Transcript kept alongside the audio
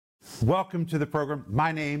Welcome to the program.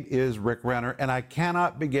 My name is Rick Renner, and I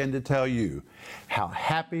cannot begin to tell you how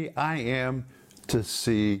happy I am to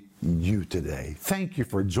see you today. Thank you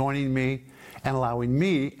for joining me and allowing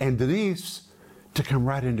me and Denise to come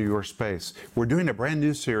right into your space. We're doing a brand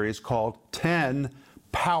new series called 10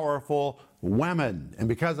 Powerful Women. And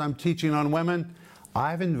because I'm teaching on women,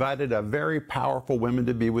 I've invited a very powerful woman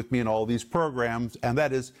to be with me in all these programs, and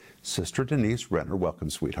that is Sister Denise Renner. Welcome,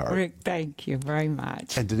 sweetheart. Rick, thank you very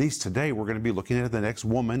much. And Denise, today we're going to be looking at the next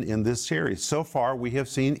woman in this series. So far, we have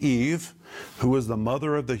seen Eve, who was the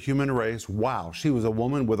mother of the human race. Wow, she was a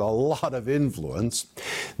woman with a lot of influence.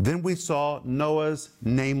 Then we saw Noah's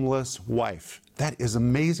nameless wife. That is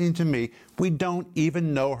amazing to me. We don't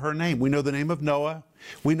even know her name. We know the name of Noah.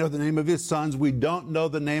 We know the name of his sons. We don't know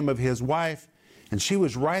the name of his wife. And she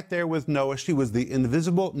was right there with Noah. She was the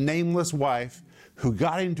invisible, nameless wife who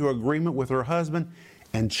got into agreement with her husband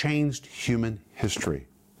and changed human history.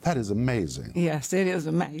 That is amazing. Yes, it is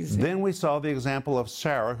amazing. Then we saw the example of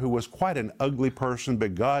Sarah, who was quite an ugly person,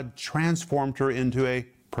 but God transformed her into a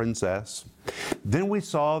princess. Then we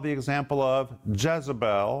saw the example of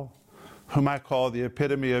Jezebel, whom I call the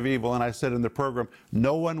epitome of evil. And I said in the program,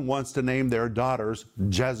 no one wants to name their daughters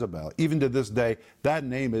Jezebel. Even to this day, that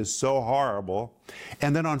name is so horrible.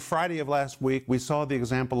 And then on Friday of last week, we saw the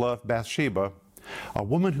example of Bathsheba, a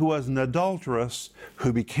woman who was an adulteress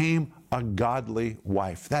who became a godly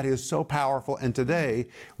wife. That is so powerful. And today,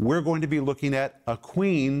 we're going to be looking at a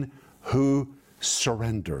queen who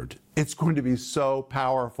surrendered. It's going to be so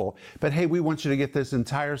powerful. But hey, we want you to get this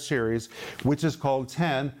entire series, which is called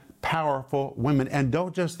 10 Powerful Women. And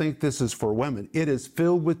don't just think this is for women. It is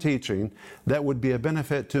filled with teaching that would be a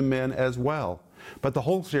benefit to men as well. But the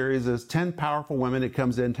whole series is 10 Powerful Women. It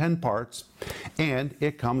comes in 10 parts, and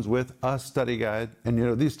it comes with a study guide. And you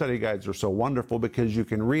know, these study guides are so wonderful because you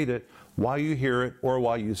can read it while you hear it or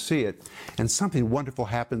while you see it. And something wonderful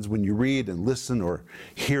happens when you read and listen or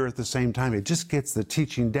hear at the same time. It just gets the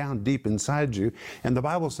teaching down deep inside you. And the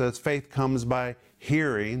Bible says faith comes by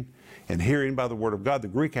hearing, and hearing by the Word of God. The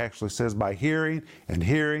Greek actually says by hearing and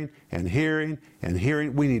hearing and hearing and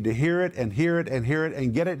hearing. We need to hear it and hear it and hear it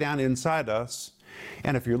and get it down inside us.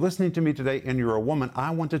 And if you're listening to me today and you're a woman,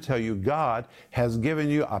 I want to tell you God has given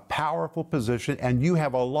you a powerful position and you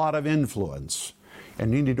have a lot of influence.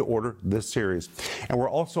 And you need to order this series. And we're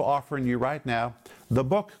also offering you right now the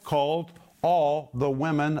book called All the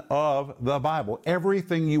Women of the Bible.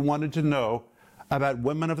 Everything you wanted to know about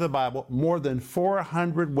women of the Bible, more than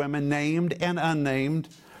 400 women, named and unnamed.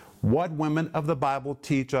 What women of the Bible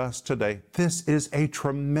teach us today. This is a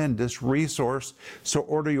tremendous resource, so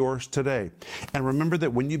order yours today. And remember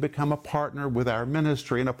that when you become a partner with our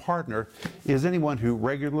ministry, and a partner is anyone who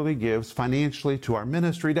regularly gives financially to our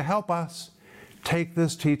ministry to help us take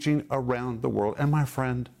this teaching around the world. And my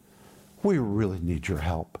friend, we really need your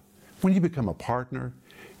help. When you become a partner,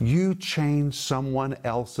 you change someone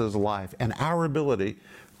else's life. And our ability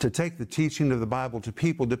to take the teaching of the Bible to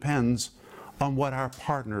people depends on what our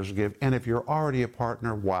partners give. And if you're already a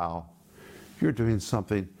partner, wow, you're doing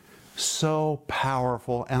something so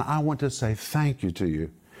powerful. And I want to say thank you to you.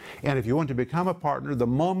 And if you want to become a partner, the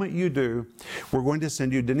moment you do, we're going to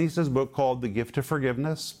send you Denise's book called The Gift of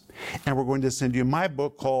Forgiveness. And we're going to send you my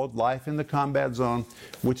book called Life in the Combat Zone,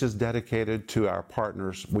 which is dedicated to our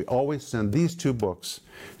partners. We always send these two books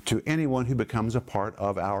to anyone who becomes a part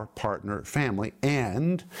of our partner family.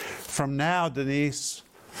 And from now, Denise,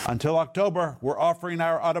 until October, we're offering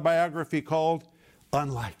our autobiography called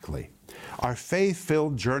Unlikely, our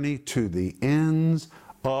faith-filled journey to the ends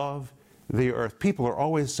of the earth. People are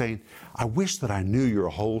always saying, I wish that I knew your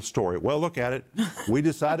whole story. Well, look at it. We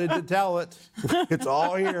decided to tell it. It's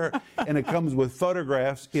all here. And it comes with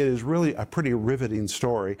photographs. It is really a pretty riveting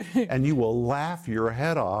story. And you will laugh your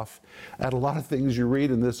head off at a lot of things you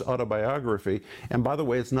read in this autobiography. And by the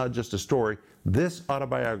way, it's not just a story. This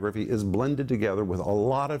autobiography is blended together with a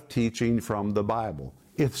lot of teaching from the Bible.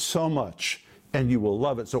 It's so much. And you will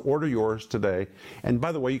love it. So order yours today. And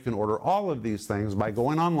by the way, you can order all of these things by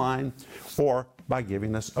going online or by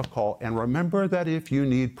giving us a call. And remember that if you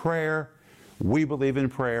need prayer, we believe in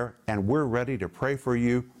prayer, and we're ready to pray for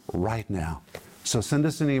you right now. So send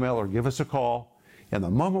us an email or give us a call. And the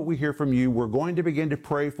moment we hear from you, we're going to begin to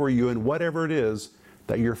pray for you in whatever it is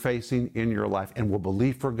that you're facing in your life. And we'll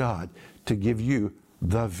believe for God to give you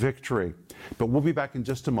the victory. But we'll be back in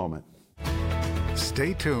just a moment.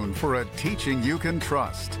 Stay tuned for a teaching you can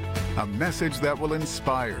trust, a message that will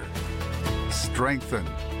inspire, strengthen,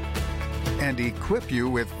 and equip you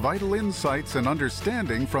with vital insights and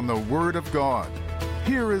understanding from the Word of God.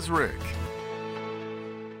 Here is Rick.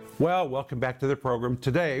 Well, welcome back to the program.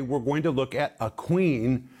 Today, we're going to look at a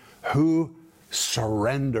queen who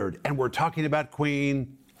surrendered. And we're talking about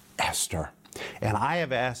Queen Esther. And I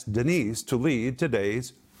have asked Denise to lead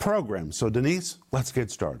today's program. So Denise, let's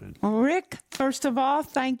get started. Well, Rick, first of all,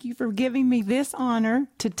 thank you for giving me this honor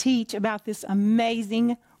to teach about this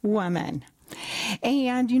amazing woman.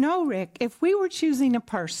 And you know, Rick, if we were choosing a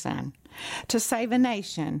person to save a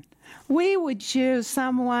nation, we would choose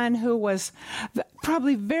someone who was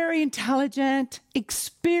probably very intelligent,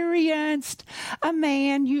 experienced, a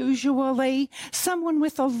man usually, someone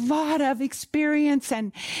with a lot of experience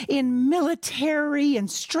and in military and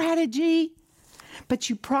strategy. But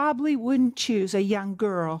you probably wouldn't choose a young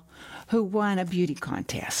girl who won a beauty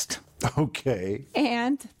contest. Okay.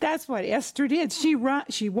 And that's what Esther did. She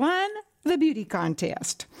won the beauty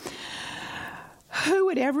contest. Who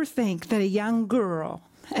would ever think that a young girl,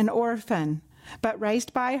 an orphan, but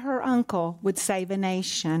raised by her uncle, would save a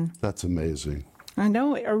nation? That's amazing. I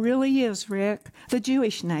know it really is, Rick. The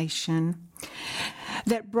Jewish nation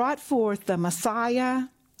that brought forth the Messiah,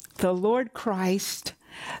 the Lord Christ,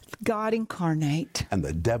 God incarnate. And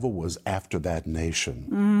the devil was after that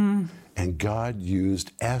nation. And God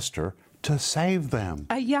used Esther to save them.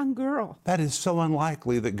 A young girl. That is so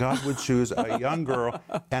unlikely that God would choose a young girl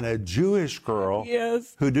and a Jewish girl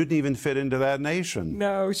Yes. who didn't even fit into that nation.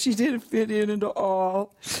 No, she didn't fit in at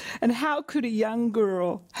all. And how could a young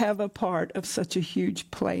girl have a part of such a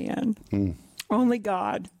huge plan? Only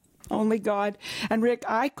God. Only God. And Rick,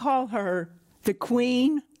 I call her the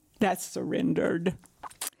queen that surrendered.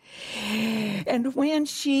 And when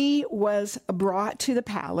she was brought to the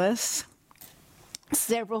palace,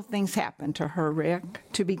 several things happened to her, Rick,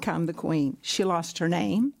 to become the queen. She lost her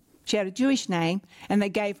name. She had a Jewish name, and they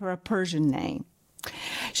gave her a Persian name.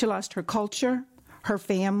 She lost her culture, her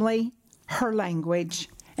family, her language,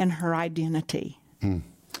 and her identity.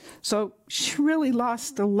 So she really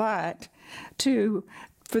lost a lot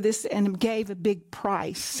for this, and gave a big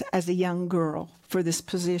price as a young girl for this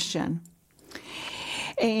position.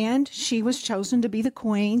 And she was chosen to be the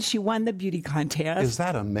queen. She won the beauty contest. Is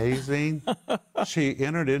that amazing? She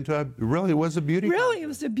entered into really was a beauty contest. Really, it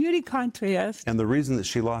was a beauty contest. And the reason that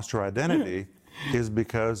she lost her identity is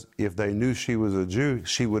because if they knew she was a Jew,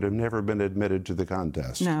 she would have never been admitted to the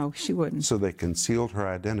contest. No, she wouldn't. So they concealed her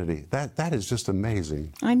identity. That is just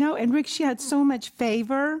amazing. I know. And Rick, she had so much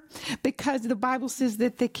favor because the Bible says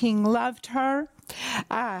that the king loved her.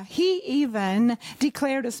 He even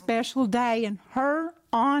declared a special day in her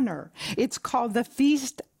honor. It's called the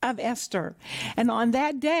Feast of Esther. And on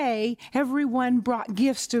that day, everyone brought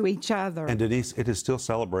gifts to each other. And Denise, it is still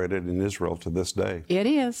celebrated in Israel to this day. It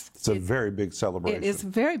is. It's a very big celebration. It is a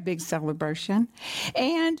very big celebration.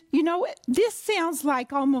 And, you know, this sounds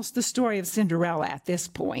like almost the story of Cinderella at this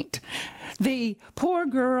point. The poor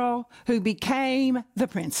girl who became the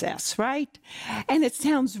princess, right? And it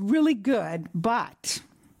sounds really good, but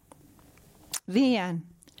then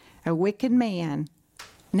a wicked man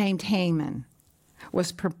named Haman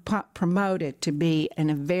was promoted to be in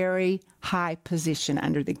a very high position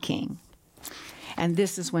under the king. And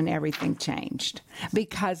this is when everything changed,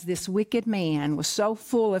 because this wicked man was so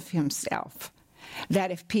full of himself that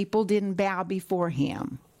if people didn't bow before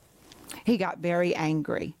him, he got very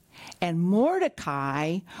angry. And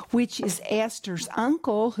Mordecai, which is Esther's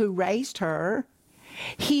uncle who raised her,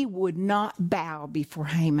 he would not bow before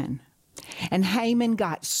Haman. And Haman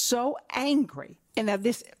got so angry. And now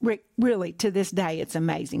this, really, to this day, it's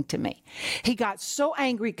amazing to me. He got so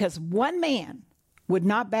angry because one man would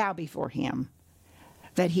not bow before him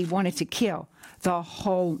that he wanted to kill the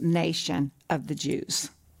whole nation of the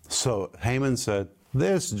Jews. So Haman said,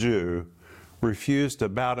 this Jew refused to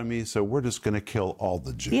bow to me, so we're just going to kill all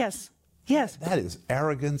the Jews. Yes, yes. That is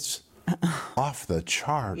arrogance off the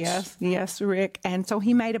charts. Yes, Rick. And so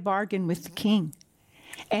he made a bargain with the king.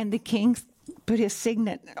 And the king put his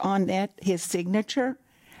signet on that, his signature,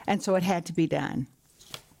 and so it had to be done.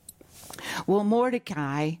 Well,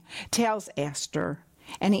 Mordecai tells Esther,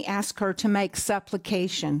 and he asks her to make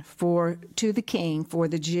supplication to the king for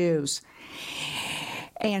the Jews.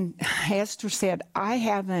 And Esther said, I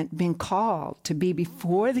haven't been called to be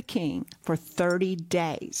before the king for 30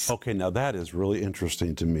 days. Okay, now that is really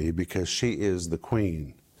interesting to me because she is the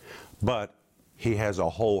queen, but he has a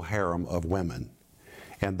whole harem of women.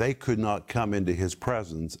 And they could not come into his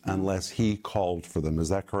presence unless he called for them. Is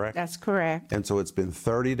that correct? That's correct. And so it's been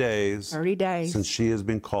 30 days, 30 days. since she has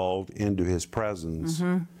been called into his presence.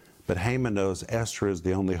 But Haman knows Esther is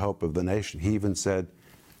the only hope of the nation. He even said,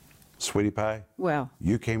 sweetie pie, Well,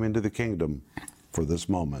 you came into the kingdom for this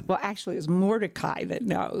moment. Well, actually, it's Mordecai that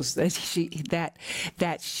knows that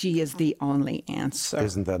she is the only answer.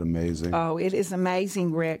 Isn't that amazing? Oh, it is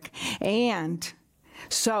amazing, Rick. And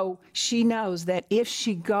So she knows that if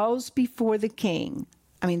she goes before the king,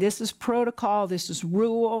 I mean, this is protocol, this is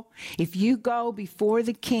rule. If you go before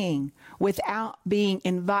the king without being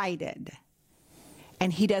invited,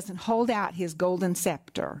 and he doesn't hold out his golden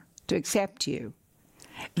scepter to accept you,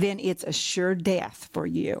 then it's a sure death for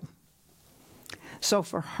you. So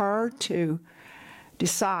for her to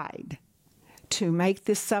decide to make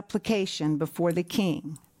this supplication before the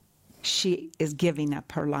king, she is giving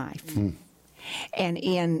up her life. And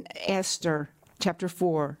in Esther chapter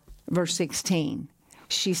 4, verse 16,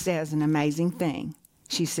 she says an amazing thing.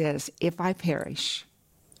 She says, if I perish,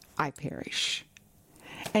 I perish.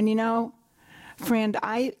 And you know, friend,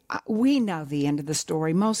 we know the end of the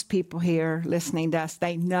story. Most people here listening to us,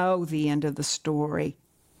 they know the end of the story.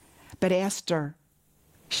 But Esther,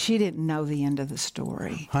 she didn't know the end of the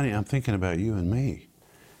story. Honey, I'm thinking about you and me.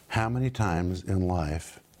 How many times in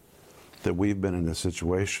life that we've been in a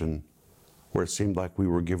situation where it seemed like we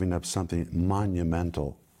were giving up something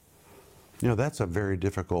monumental. You know, that's a very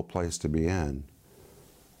difficult place to be in.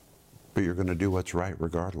 But you're going to do what's right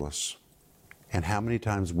regardless. And how many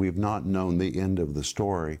times we've not known the end of the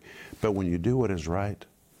story, but when you do what is right,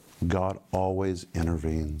 God always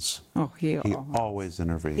intervenes. Oh, He always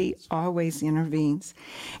intervenes. He always intervenes.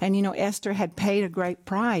 And you know, Esther had paid a great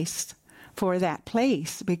price for that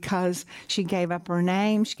place because she gave up her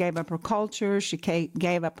name, she gave up her culture, she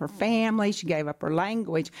gave up her family, she gave up her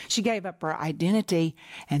language, she gave up her identity,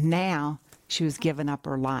 and now she was giving up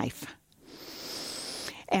her life.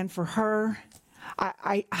 And for her,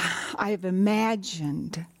 I've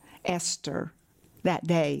imagined Esther that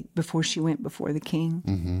day before she went before the king.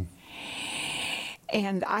 Mm-hmm.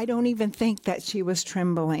 And I don't even think that she was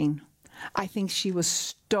trembling. I think she was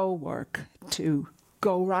stalwart to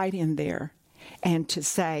go right in there and to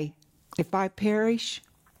say, if I perish,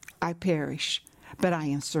 I perish. But I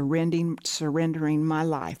am surrendering my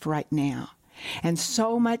life right now. And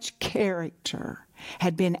so much character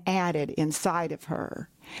had been added inside of her.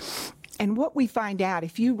 And what we find out,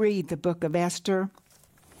 if you read the book of Esther,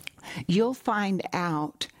 you'll find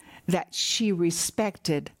out that she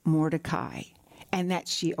respected Mordecai and that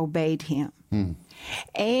she obeyed him.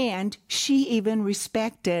 And she even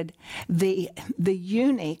respected the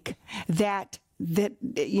eunuch that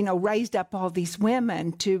raised up all these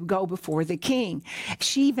women to go before the king.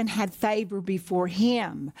 She even had favor before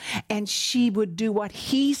him, and she would do what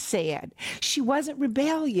he said. She wasn't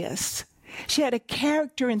rebellious. She had a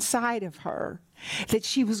character inside of her that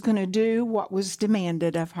she was going to do what was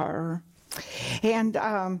demanded of her.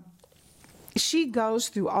 And she goes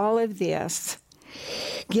through all of this,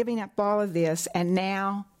 giving up all of this, and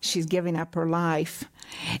now she's giving up her life.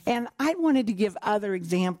 And I wanted to give other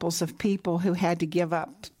examples of people who had to give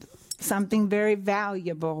up something very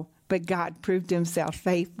valuable, but God proved himself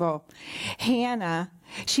faithful. Hannah,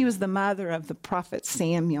 she was the mother of the prophet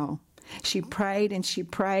Samuel. She prayed and she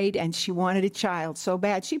prayed, and she wanted a child so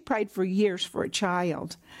bad. She prayed for years for a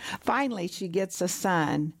child. Finally, she gets a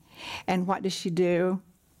son. And what does she do?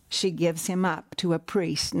 She gives him up to a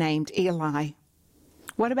priest named Eli.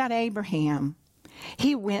 What about Abraham?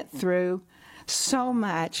 He went through so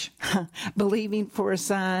much believing for a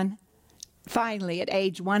son. Finally, at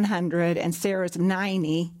age 100 and Sarah's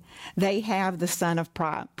 90, they have the son of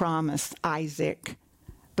promise, Isaac.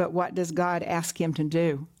 But what does God ask him to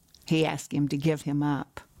do? He asked him to give him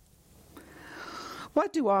up.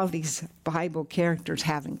 What do all these Bible characters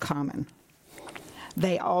have in common?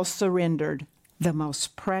 They all surrendered the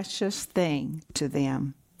most precious thing to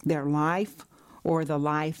them, their life or the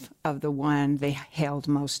life of the one they held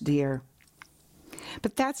most dear.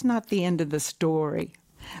 But that's not the end of the story,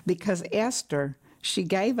 because Esther, she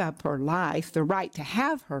gave up her life, the right to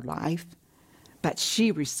have her life, but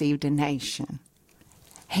she received a nation.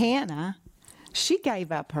 Hannah, she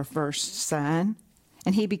gave up her first son,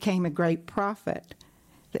 and he became a great prophet.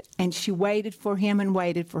 And she waited for him and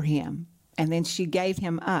waited for him, and then she gave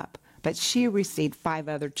him up, but she received 5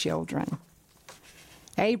 other children.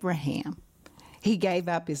 Abraham, he gave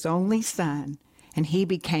up his only son, and he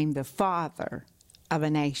became the father of a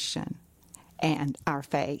nation and our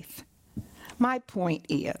faith. My point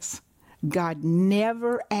is, God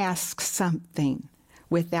never asks something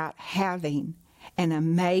without having an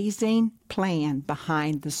amazing plan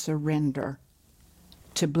behind the surrender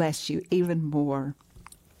to bless you even more.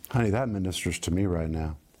 Honey, that ministers to me right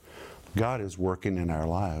now. God is working in our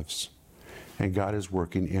lives, and God is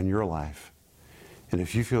working in your life. And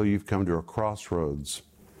if you feel you've come to a crossroads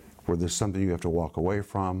where there's something you have to walk away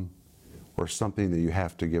from or something that you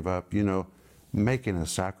have to give up, you know, making a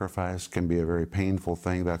sacrifice can be a very painful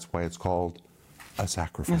thing. That's why it's called a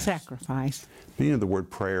sacrifice. A sacrifice. But you know, the word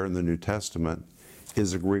prayer in the New Testament,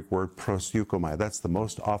 is a Greek word proseuchomai. That's the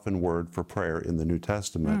most often word for prayer in the New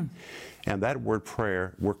Testament. And that word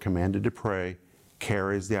prayer, we're commanded to pray,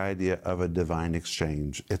 carries the idea of a divine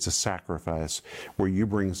exchange. It's a sacrifice where you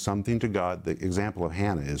bring something to God. The example of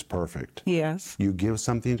Hannah is perfect. Yes. You give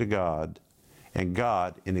something to God, and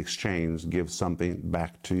God, in exchange, gives something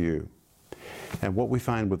back to you. And what we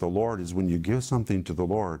find with the Lord is when you give something to the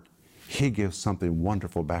Lord, He gives something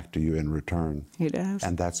wonderful back to you in return. He does.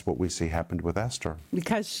 And that's what we see happened with Esther.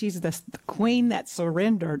 Because she's the queen that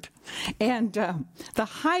surrendered. And the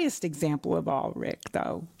highest example of all, Rick,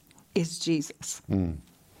 though, is Jesus.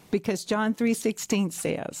 Because John 3:16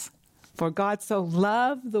 says, "For God so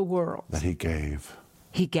loved the world That He gave.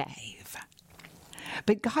 He gave."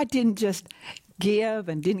 But God didn't just give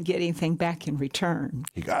and didn't get anything back in return.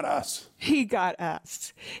 He got us. He got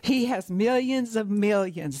us. He has millions of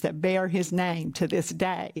millions that bear His name to this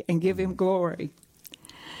day and give Him glory.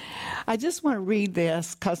 I just want to read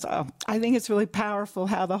this because I think it's really powerful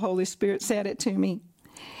how the Holy Spirit said it to me.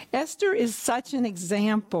 Esther is such an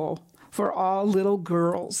example for all little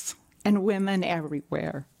girls and women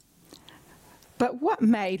everywhere. But what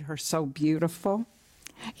made her so beautiful?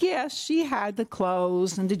 Yes, she had the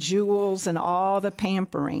clothes and the jewels and all the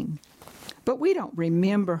pampering. But we don't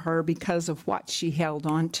remember her because of what she held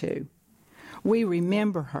on to. We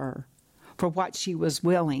remember her for what she was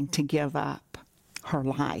willing to give up, her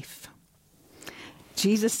life.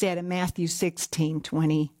 Jesus said in Matthew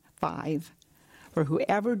 16:25, "For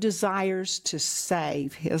whoever desires to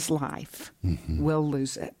save his life will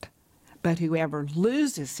lose it. But whoever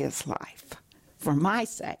loses his life for my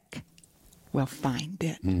sake will find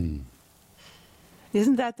it."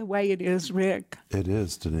 Isn't that the way it is, Rick? It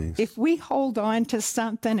is, Denise. If we hold on to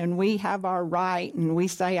something and we have our right and we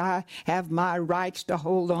say, "I have my rights to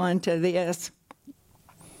hold on to this,"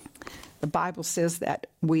 the Bible says that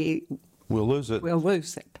we'll lose it.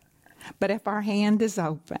 lose it. But if our hand is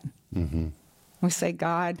open, we say,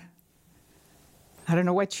 "God, I don't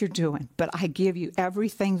know what you're doing, but I give you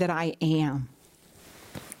everything that I am."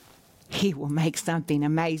 He will make something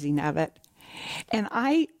amazing of it. And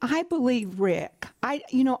I believe, Rick, I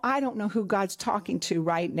don't know who God's talking to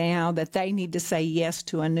right now that they need to say yes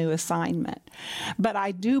to a new assignment. But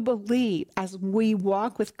I do believe as we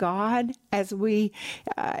walk with God, as we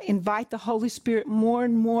invite the Holy Spirit more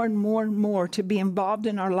and more and more and more to be involved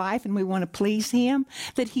in our life and we want to please Him,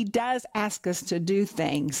 that He does ask us to do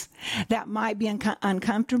things that might be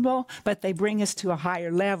uncomfortable, but they bring us to a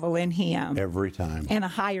higher level in Him. Every time. And a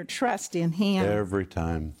higher trust in Him. Every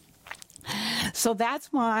time. So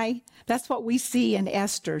that's what we see in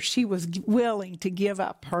Esther. She was willing to give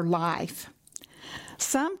up her life.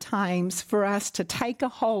 Sometimes for us to take a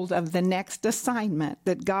hold of the next assignment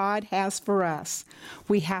that God has for us,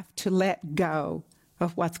 we have to let go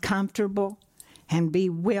of what's comfortable and be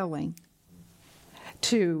willing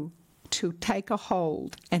to take a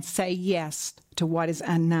hold and say yes to what is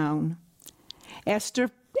unknown.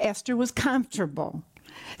 Esther was comfortable.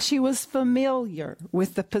 She was familiar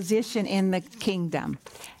with the position in the kingdom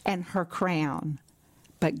and her crown,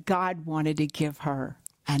 but God wanted to give her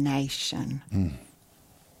a nation.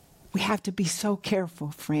 We have to be so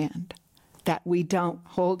careful, friend, that we don't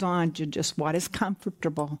hold on to just what is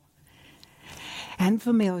comfortable and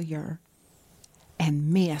familiar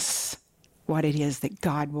and miss what it is that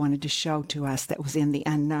God wanted to show to us that was in the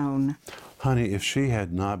unknown. Honey, if she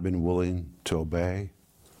had not been willing to obey,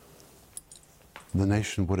 the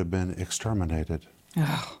nation would have been exterminated.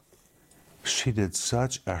 Oh. She did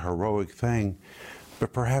such a heroic thing,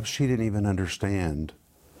 but perhaps she didn't even understand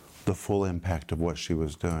the full impact of what she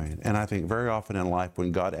was doing. And I think very often in life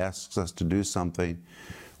when God asks us to do something,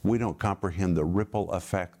 we don't comprehend the ripple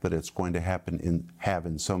effect that it's going to have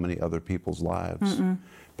in so many other people's lives.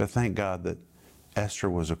 But thank God that Esther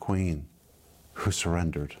was a queen who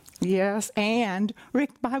surrendered. Yes, and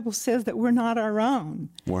Rick, the Bible says that we're not our own.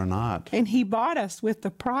 We're not. And He bought us with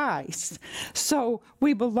the price. So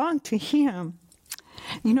we belong to Him.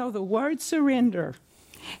 You know, the word surrender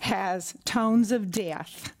has tones of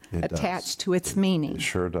death attached to its meaning. It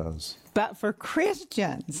sure does. But for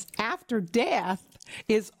Christians, after death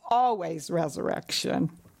is always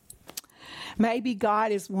resurrection. Maybe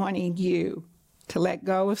God is wanting you to let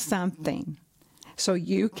go of something so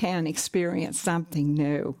you can experience something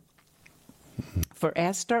new. For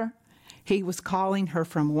Esther, He was calling her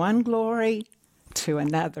from one glory to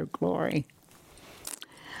another glory.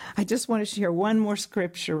 I just want to share one more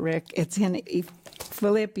scripture, Rick. It's in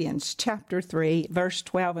Philippians chapter 3, verse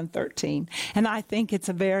 12 and 13. And I think it's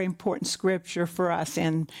a very important scripture for us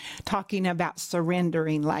in talking about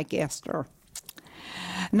surrendering like Esther.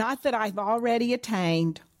 "Not that I've already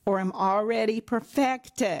attained or am already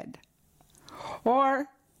perfected, but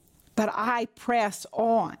I press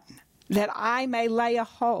on, that I may lay a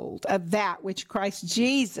hold of that which Christ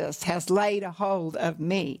Jesus has laid a hold of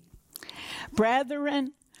me.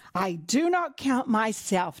 Brethren, I do not count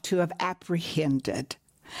myself to have apprehended,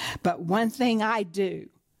 but one thing I do,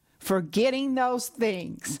 forgetting those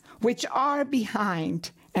things which are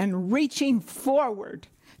behind and reaching forward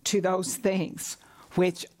to those things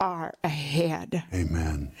which are ahead.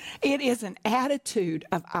 Amen. It is an attitude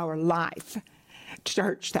of our life,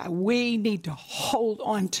 church, that we need to hold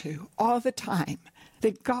on to all the time.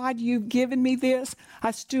 That God, you've given me this,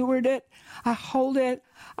 I steward it, I hold it,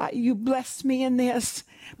 you bless me in this,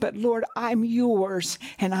 but Lord, I'm yours,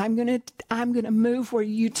 and I'm gonna move where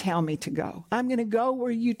you tell me to go. I'm gonna go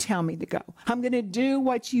where you tell me to go. I'm gonna do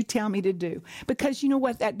what you tell me to do. Because you know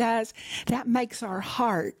what that does? That makes our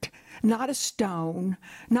heart not a stone,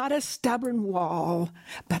 not a stubborn wall,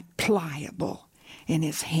 but pliable in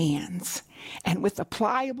his hands. And with a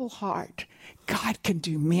pliable heart, God can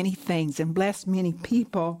do many things and bless many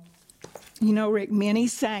people. You know, Rick, many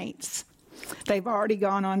saints, they've already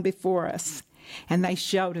gone on before us, and they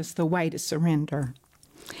showed us the way to surrender.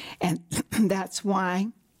 And that's why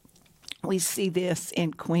we see this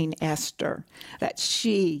in Queen Esther, that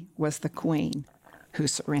she was the queen who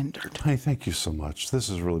surrendered. Honey, thank you so much. This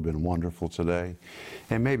has really been wonderful today.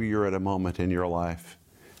 And maybe you're at a moment in your life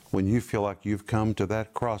when you feel like you've come to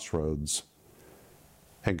that crossroads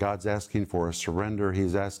and God's asking for a surrender.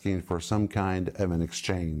 He's asking for some kind of an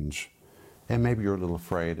exchange. And maybe you're a little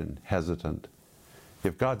afraid and hesitant.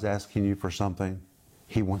 If God's asking you for something,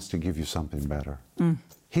 he wants to give you something better.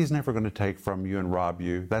 He's never going to take from you and rob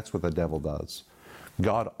you. That's what the devil does.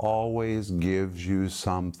 God always gives you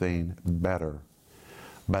something better.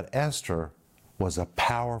 But Esther was a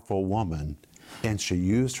powerful woman, and she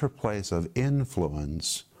used her place of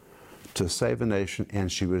influence to save a nation,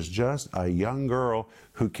 and she was just a young girl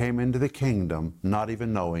who came into the kingdom not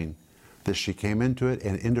even knowing that she came into it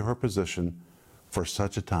and into her position for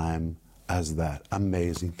such a time as that.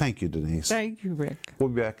 Amazing. Thank you, Denise. Thank you, Rick. We'll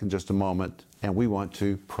be back in just a moment, and we want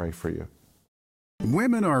to pray for you.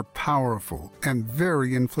 Women are powerful and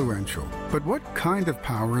very influential, but what kind of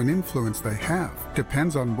power and influence they have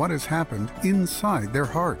depends on what has happened inside their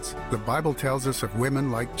hearts. The Bible tells us of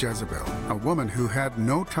women like Jezebel, a woman who had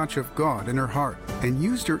no touch of God in her heart and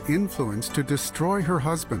used her influence to destroy her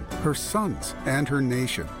husband, her sons, and her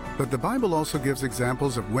nation. But the Bible also gives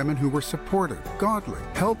examples of women who were supportive, godly,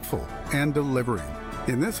 helpful, and delivering.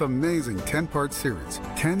 In this amazing 10-part series,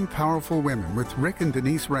 10 Powerful Women with Rick and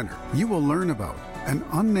Denise Renner, you will learn about an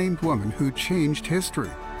unnamed woman who changed history,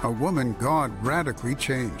 a woman God radically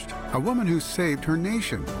changed, a woman who saved her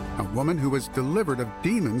nation, a woman who was delivered of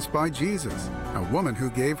demons by Jesus, a woman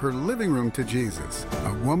who gave her living room to Jesus,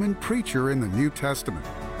 a woman preacher in the New Testament.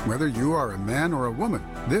 Whether you are a man or a woman,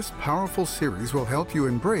 this powerful series will help you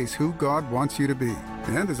embrace who God wants you to be,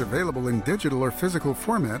 and is available in digital or physical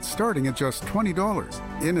formats starting at just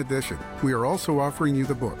 $20. In addition, we are also offering you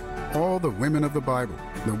the book, All the Women of the Bible.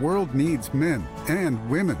 The world needs men and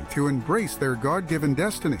women to embrace their God-given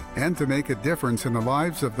destiny and to make a difference in the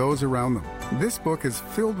lives of those around them. This book is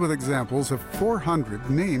filled with examples of 400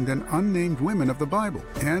 named and unnamed women of the Bible,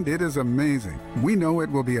 and it is amazing. We know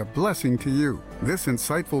it will be a blessing to you. This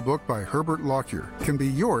insightful book by Herbert Lockyer can be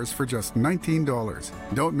yours for just $19.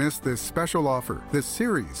 Don't miss this special offer, this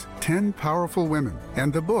series, 10 Powerful Women,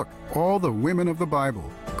 and the book, All the Women of the Bible.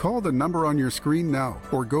 Call the number on your screen now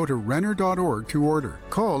or go to Renner.org to order.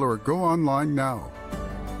 Call or go online now.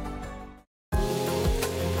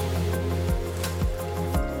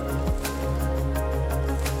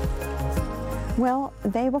 Well,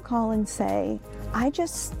 they will call and say, I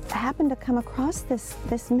just happened to come across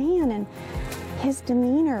this man and his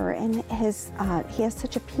demeanor and he has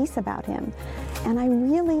such a peace about him. And I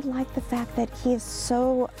really like the fact that he is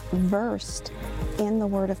so versed in the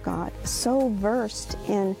Word of God, so versed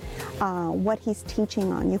in what he's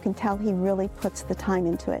teaching on. You can tell he really puts the time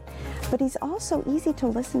into it. But he's also easy to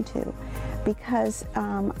listen to because,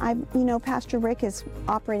 Pastor Rick is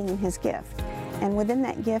operating in his gift. And within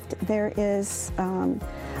that gift, there is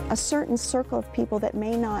a certain circle of people that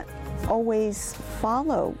may not always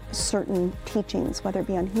follow certain teachings, whether it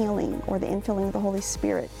be on healing or the infilling of the Holy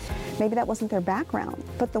Spirit. Maybe that wasn't their background,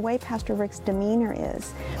 but the way Pastor Rick's demeanor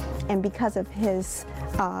is, and because of his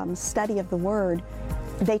study of the Word,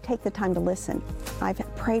 they take the time to listen. I've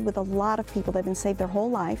prayed with a lot of people that have been saved their whole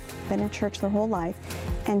life, been in church their whole life,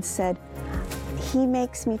 and said, he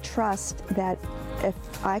makes me trust that if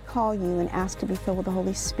I call you and ask to be filled with the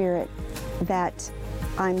Holy Spirit, that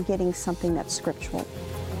I'm getting something that's scriptural.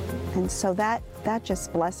 And so that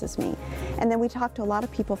just blesses me. And then we talk to a lot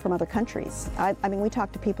of people from other countries. I mean, we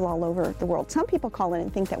talk to people all over the world. Some people call in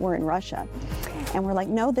and think that we're in Russia. And we're like,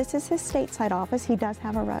 no, this is his stateside office. He does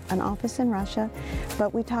have an office in Russia.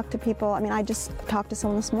 But we talk to people, I mean, I just talked to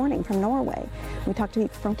someone this morning from Norway. We talked to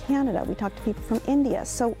people from Canada. We talked to people from India.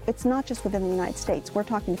 So it's not just within the United States. We're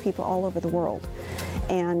talking to people all over the world.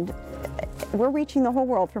 And we're reaching the whole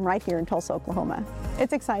world from right here in Tulsa, Oklahoma.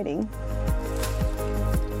 It's exciting.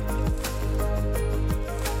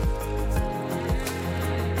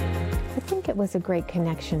 I think it was a great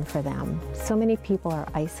connection for them. So many people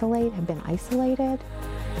have been isolated,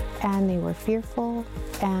 and they were fearful,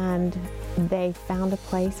 and they found a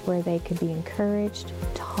place where they could be encouraged,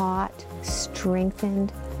 taught,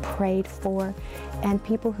 strengthened, prayed for, and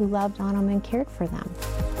people who loved on them and cared for them.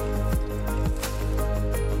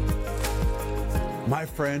 My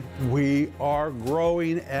friend, we are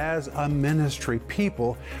growing as a ministry.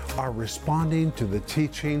 People are responding to the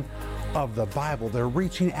teaching of the Bible. They're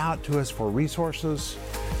reaching out to us for resources,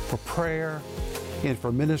 for prayer, and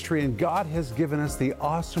for ministry. And God has given us the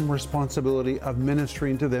awesome responsibility of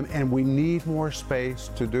ministering to them, and we need more space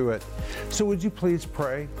to do it. So would you please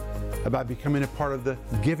pray about becoming a part of the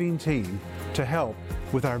giving team to help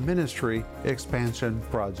with our ministry expansion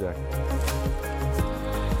project?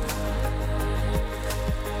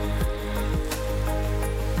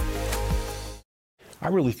 I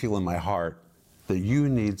really feel in my heart that you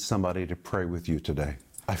need somebody to pray with you today.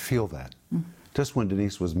 I feel that. Just when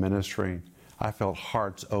Denise was ministering, I felt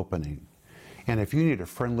hearts opening. And if you need a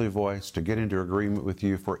friendly voice to get into agreement with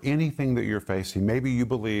you for anything that you're facing, maybe you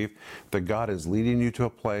believe that God is leading you to a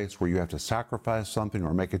place where you have to sacrifice something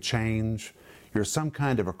or make a change, you're some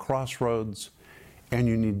kind of a crossroads, and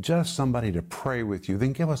you need just somebody to pray with you,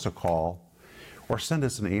 then give us a call or send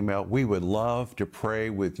us an email. We would love to pray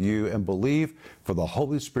with you and believe for the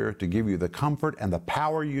Holy Spirit to give you the comfort and the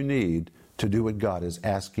power you need to do what God is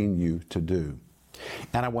asking you to do.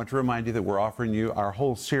 And I want to remind you that we're offering you our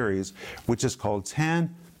whole series, which is called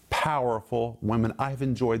 10 Powerful Women. I've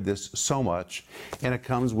enjoyed this so much, and it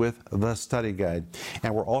comes with the study guide.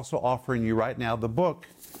 And we're also offering you right now the book,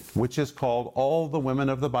 which is called All the Women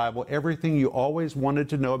of the Bible, everything you always wanted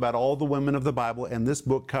to know about all the women of the Bible. And this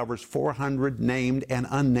book covers 400 named and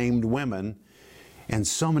unnamed women and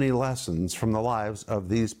so many lessons from the lives of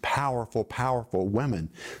these powerful, powerful women.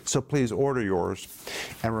 So please order yours.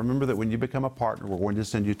 And remember that when you become a partner, we're going to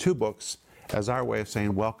send you 2 books as our way of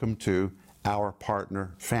saying welcome to our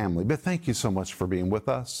partner family. But thank you so much for being with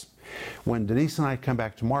us. When Denise and I come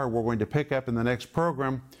back tomorrow, we're going to pick up in the next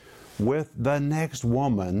program with the next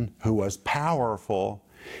woman who was powerful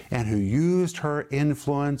and who used her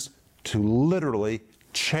influence to literally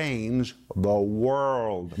change the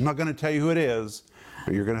world. I'm not going to tell you who it is,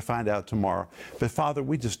 but you're going to find out tomorrow. But Father,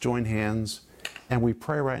 we just join hands and we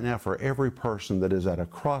pray right now for every person that is at a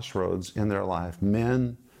crossroads in their life,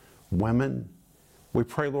 men, women. We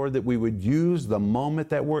pray, Lord, that we would use the moment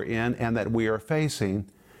that we're in and that we are facing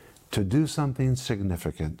to do something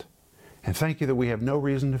significant. And thank you that we have no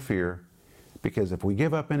reason to fear, because if we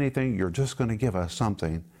give up anything, you're just going to give us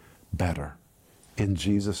something better. In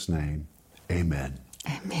Jesus' name, amen.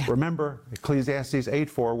 Amen. Remember, Ecclesiastes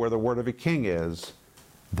 8:4, where the word of a king is,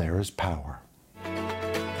 there is power.